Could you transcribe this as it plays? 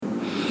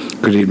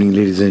Good evening,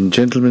 ladies and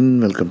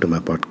gentlemen. Welcome to my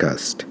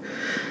podcast.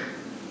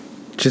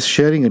 Just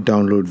sharing a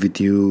download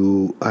with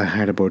you I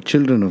had about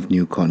children of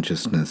new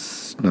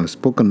consciousness. Now, I've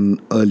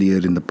spoken earlier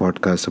in the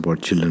podcast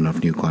about children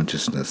of new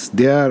consciousness.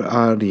 They are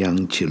our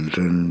young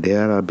children, they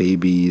are our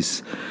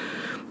babies,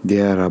 they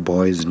are our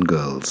boys and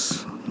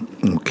girls.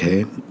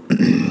 Okay?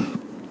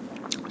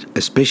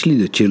 Especially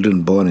the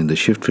children born in the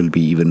shift will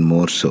be even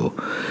more so.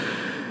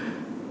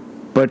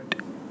 But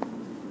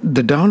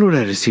the download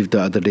I received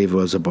the other day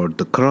was about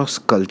the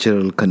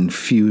cross-cultural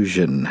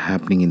confusion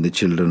happening in the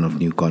children of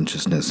new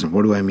consciousness.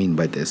 What do I mean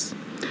by this?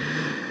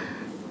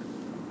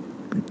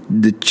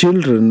 The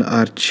children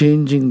are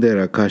changing their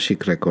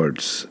Akashic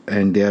records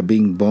and they are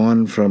being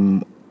born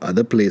from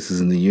other places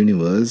in the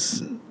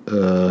universe,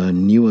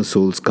 newer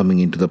souls coming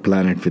into the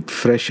planet with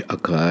fresh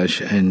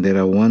Akash, and there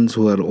are ones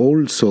who are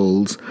old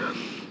souls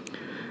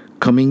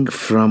coming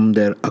from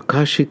their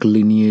Akashic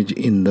lineage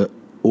in the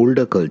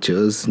older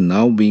cultures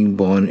now being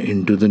born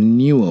into the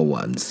newer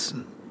ones.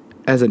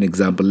 As an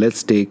example,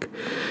 let's take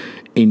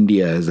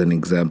India as an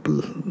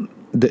example.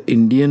 The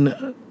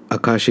Indian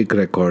Akashic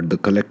record, the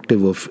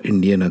collective of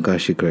Indian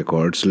Akashic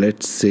records,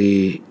 let's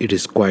say it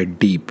is quite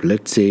deep,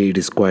 let's say it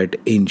is quite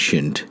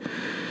ancient.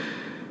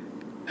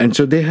 And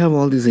so they have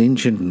all this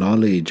ancient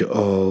knowledge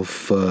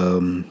of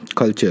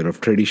culture,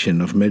 of tradition,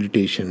 of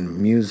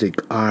meditation,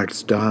 music,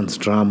 arts, dance,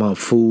 drama,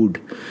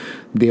 food.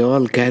 They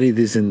all carry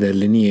this in their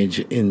lineage,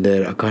 in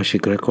their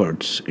Akashic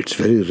records. It's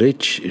very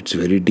rich, it's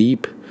very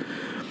deep.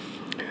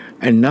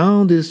 And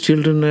now these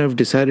children have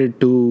decided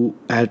to,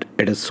 at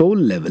a soul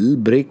level,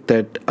 break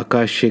that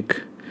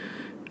Akashic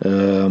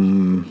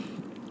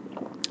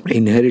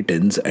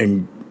inheritance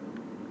and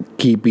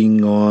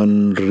keeping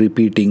on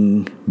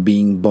repeating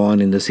being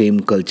born in the same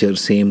culture,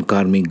 same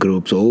karmic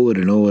groups over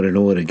and over and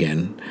over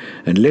again.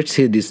 And let's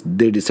say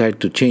they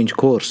decide to change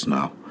course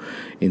now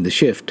in the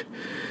shift.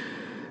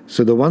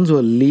 So the ones who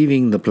are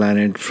leaving the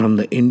planet from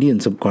the Indian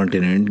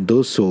subcontinent,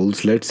 those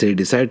souls, let's say,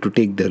 decide to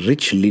take the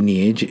rich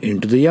lineage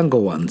into the younger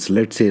ones,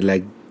 let's say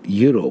like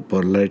Europe,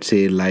 or let's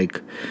say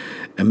like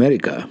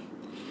America,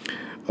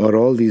 or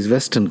all these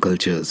Western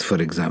cultures,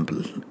 for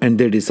example. And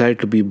they decide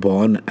to be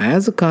born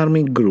as a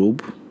karmic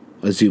group,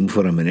 assume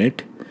for a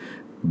minute,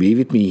 be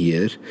with me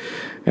here,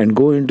 and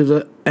go into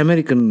the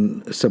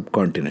American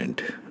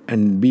subcontinent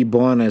and be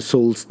born as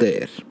souls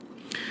there.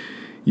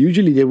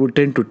 Usually they would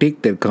tend to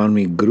take their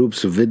karmic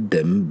groups with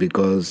them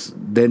because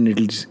then it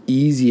is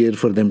easier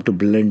for them to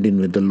blend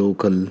in with the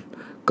local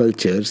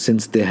culture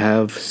since they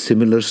have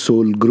similar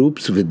soul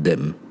groups with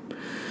them.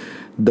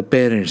 The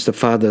parents, the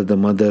father, the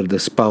mother, the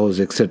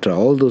spouse, etc.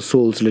 All those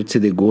souls, let's say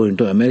they go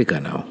into America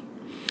now.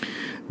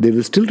 They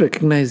will still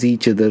recognize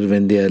each other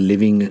when they are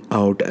living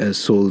out as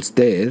souls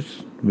there.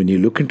 When you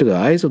look into the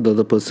eyes of the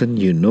other person,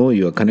 you know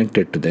you are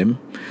connected to them.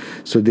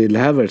 So they'll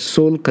have a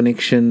soul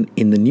connection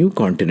in the new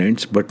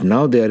continents, but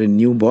now they are in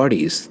new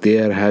bodies. They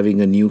are having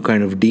a new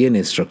kind of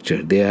DNA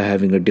structure. They are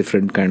having a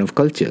different kind of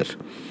culture.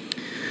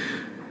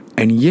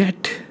 And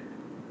yet,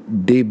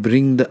 they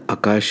bring the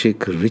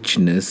Akashic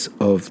richness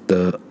of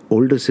the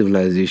older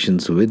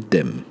civilizations with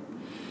them.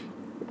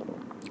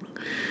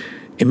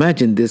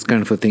 Imagine this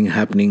kind of a thing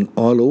happening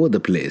all over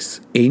the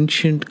place.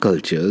 Ancient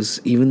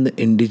cultures, even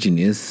the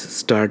indigenous,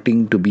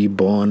 starting to be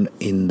born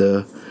in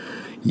the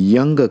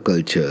younger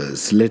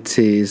cultures. Let's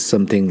say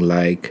something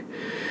like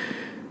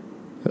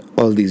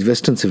all these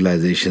Western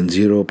civilizations,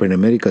 Europe and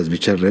Americas,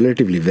 which are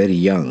relatively very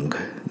young.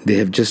 They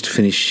have just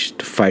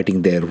finished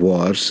fighting their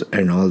wars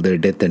and all their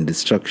death and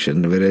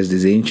destruction, whereas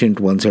these ancient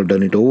ones have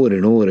done it over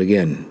and over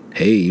again.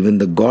 Hey, even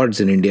the gods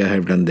in India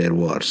have done their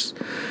wars.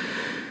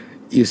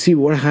 You see,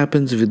 what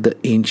happens with the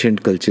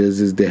ancient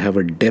cultures is they have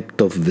a depth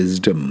of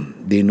wisdom.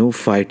 They know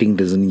fighting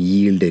doesn't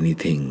yield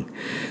anything.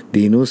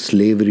 They know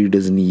slavery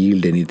doesn't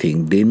yield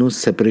anything. They know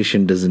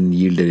separation doesn't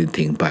yield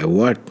anything. By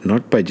what?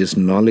 Not by just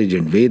knowledge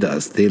and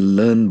Vedas. They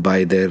learn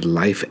by their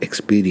life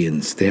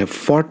experience. They have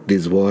fought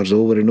these wars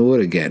over and over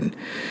again.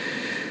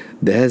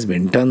 There has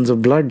been tons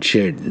of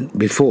bloodshed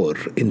before,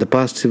 in the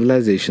past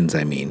civilizations,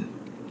 I mean.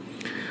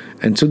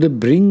 And so they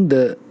bring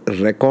the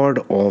record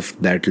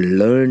of that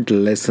learned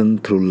lesson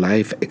through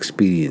life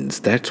experience.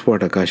 That's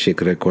what Akashic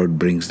record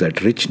brings,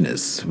 that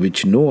richness,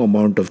 which no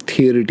amount of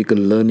theoretical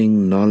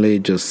learning,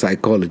 knowledge, or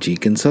psychology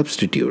can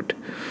substitute.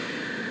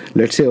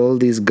 Let's say all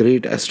these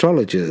great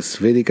astrologers,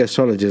 Vedic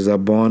astrologers, are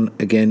born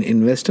again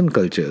in Western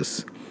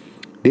cultures.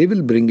 They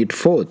will bring it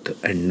forth.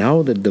 And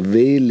now that the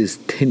veil is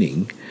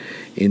thinning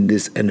in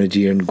this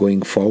energy and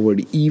going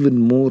forward even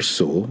more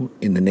so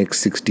in the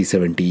next 60,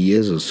 70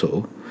 years or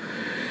so,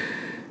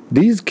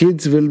 these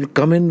kids will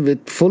come in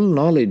with full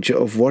knowledge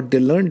of what they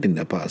learned in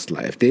their past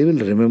life. They will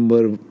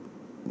remember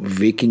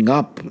waking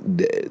up.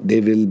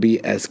 They will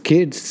be as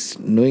kids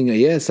knowing,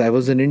 yes, I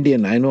was an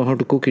Indian. I know how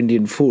to cook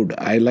Indian food.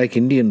 I like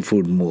Indian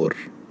food more.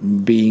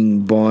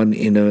 Being born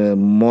in a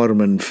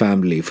Mormon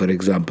family, for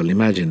example.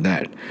 Imagine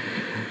that.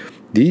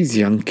 These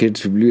young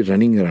kids will be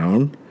running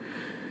around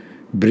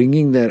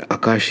bringing their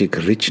Akashic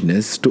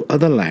richness to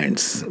other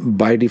lands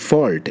by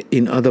default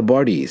in other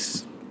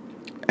bodies.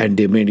 And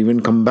they may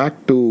even come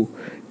back to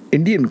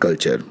Indian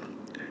culture.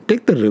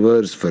 Take the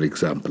rivers, for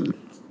example.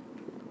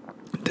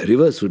 The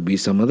reverse would be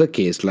some other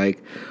case,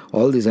 like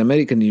all these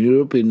American,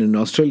 European, and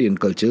Australian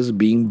cultures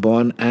being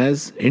born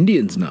as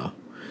Indians now.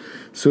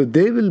 So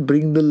they will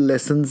bring the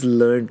lessons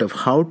learned of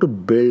how to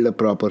build a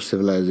proper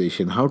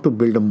civilization, how to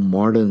build a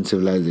modern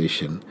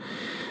civilization,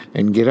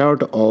 and get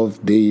out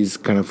of these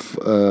kind of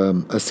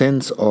a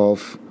sense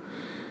of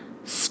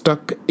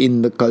stuck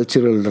in the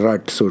cultural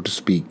rut, so to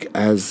speak,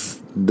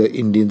 as the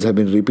Indians have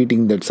been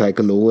repeating that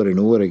cycle over and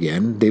over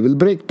again. They will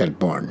break that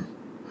bond.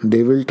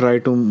 They will try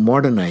to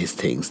modernize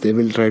things. They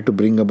will try to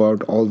bring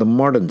about all the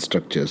modern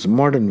structures,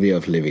 modern way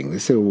of living. They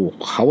say, oh,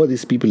 how are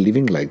these people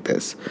living like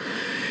this?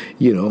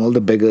 All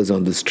the beggars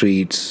on the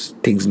streets,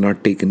 things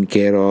not taken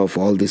care of,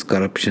 all this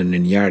corruption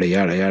and yada,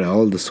 yada, yada,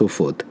 all the so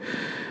forth.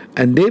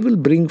 And they will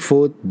bring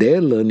forth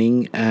their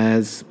learning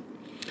as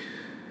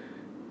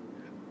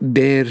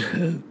their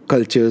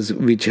cultures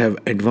which have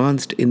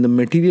advanced in the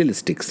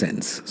materialistic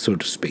sense, so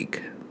to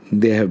speak.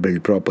 They have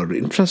built proper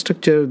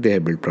infrastructure, they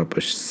have built proper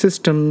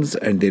systems,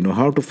 and they know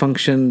how to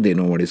function, they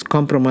know what is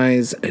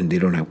compromise, and they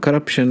don't have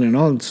corruption, and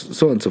all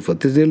so on and so forth.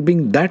 They'll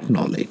bring that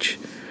knowledge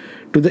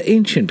to the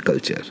ancient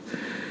culture.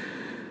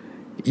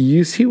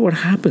 You see what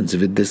happens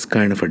with this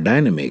kind of a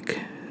dynamic.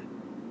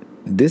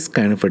 This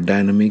kind of a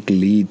dynamic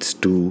leads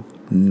to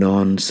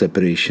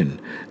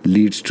non-separation,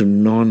 leads to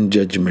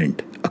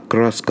non-judgment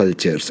across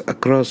cultures,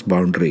 across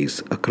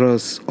boundaries,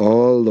 across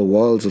all the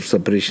walls of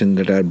separation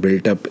that are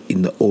built up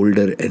in the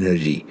older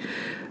energy.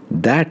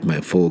 That,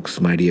 my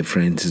folks, my dear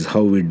friends, is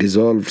how we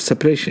dissolve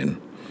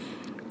separation.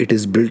 It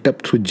is built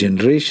up through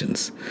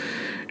generations.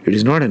 It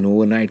is not an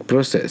overnight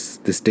process.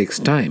 This takes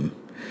time.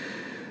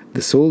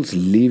 The souls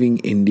leaving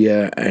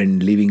India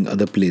and leaving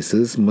other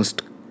places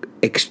must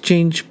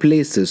exchange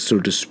places, so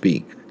to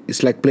speak.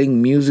 It's like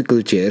playing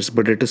musical chairs,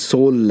 but at a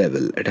soul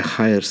level, at a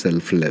higher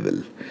self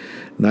level.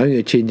 Now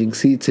you're changing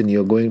seats and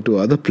you're going to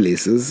other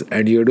places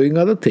and you're doing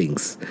other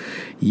things.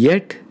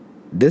 Yet,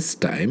 this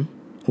time,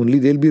 only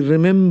they'll be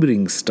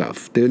remembering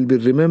stuff. They will be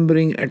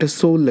remembering at a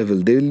soul level.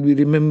 They will be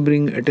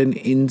remembering at an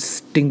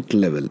instinct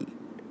level,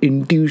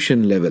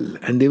 intuition level,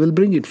 and they will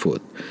bring it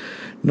forth.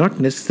 Not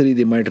necessarily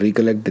they might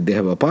recollect that they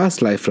have a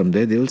past life from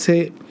there. They will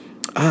say,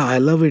 I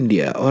love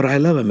India, or I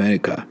love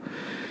America.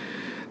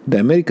 The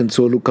American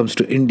soul who comes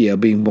to India,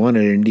 being born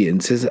an Indian,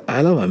 says,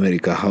 I love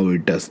America, how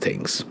it does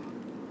things.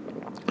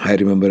 I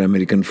remember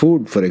American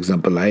food, for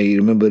example. I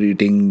remember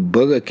eating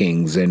Burger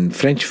Kings and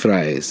French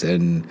fries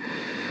and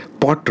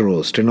pot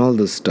roast and all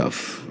this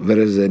stuff.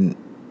 Whereas an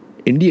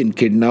Indian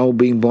kid now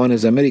being born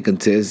as American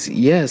says,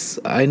 yes,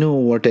 I know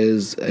what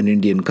is an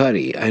Indian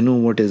curry. I know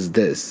what is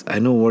this. I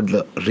know what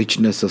the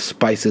richness of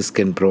spices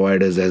can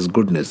provide us as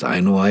goodness. I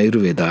know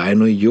Ayurveda. I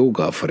know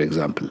yoga, for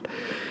example.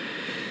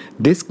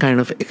 This kind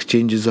of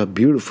exchanges are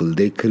beautiful.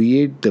 They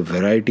create the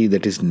variety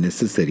that is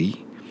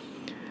necessary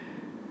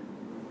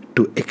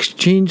to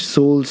exchange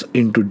souls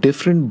into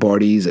different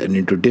bodies and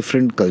into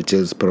different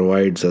cultures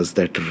provides us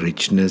that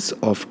richness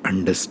of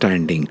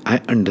understanding. I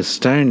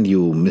understand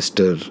you,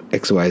 Mr.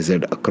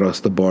 XYZ,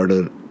 across the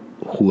border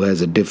who has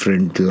a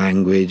different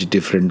language,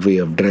 different way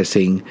of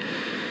dressing,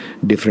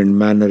 different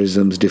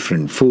mannerisms,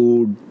 different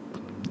food,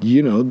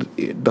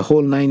 the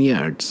whole 9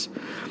 yards.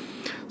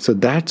 So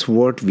that's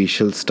what we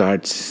shall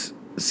start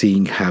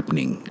seeing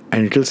happening.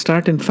 And it will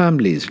start in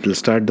families. It will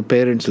start, the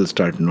parents will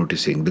start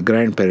noticing, the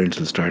grandparents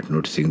will start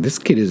noticing. This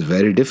kid is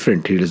very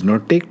different. He does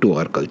not take to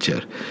our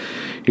culture.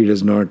 She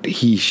does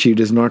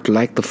not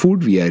like the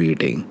food we are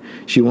eating.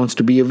 She wants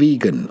to be a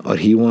vegan, or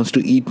he wants to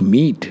eat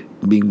meat,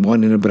 being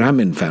born in a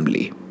Brahmin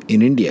family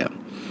in India.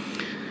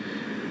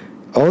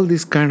 All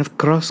this kind of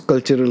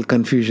cross-cultural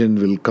confusion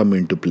will come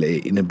into play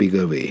in a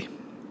bigger way.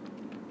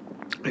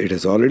 It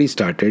has already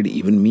started.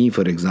 Even me,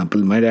 for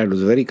example, my dad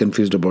was very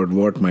confused about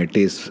what my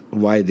tastes,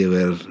 why they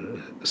were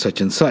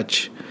such and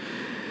such.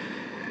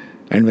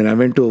 And when I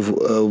went to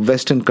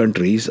Western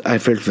countries, I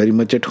felt very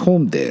much at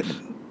home there.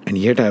 And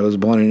yet I was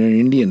born in an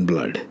Indian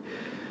blood,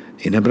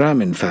 in a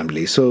Brahmin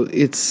family. So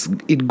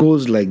it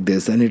goes like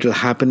this, and it will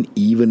happen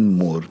even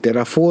more. There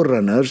are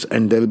forerunners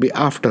and there will be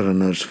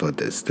afterrunners for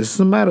this. This is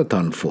a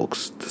marathon,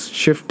 folks. This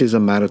shift is a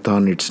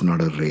marathon. It's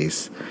not a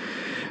race.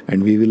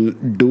 And we will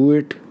do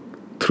it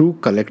through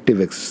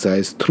collective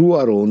exercise, through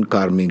our own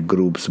karmic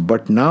groups,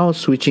 but now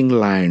switching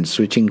lands,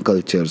 switching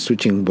cultures,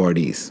 switching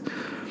bodies.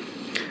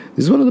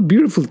 This is one of the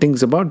beautiful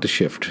things about the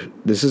shift.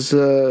 This is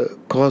a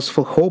cause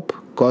for hope,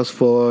 cause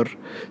for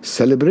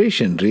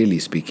celebration, really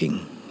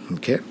speaking.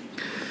 Okay?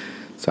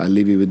 So I'll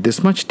leave you with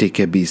this much. Take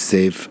care, be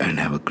safe, and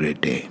have a great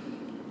day.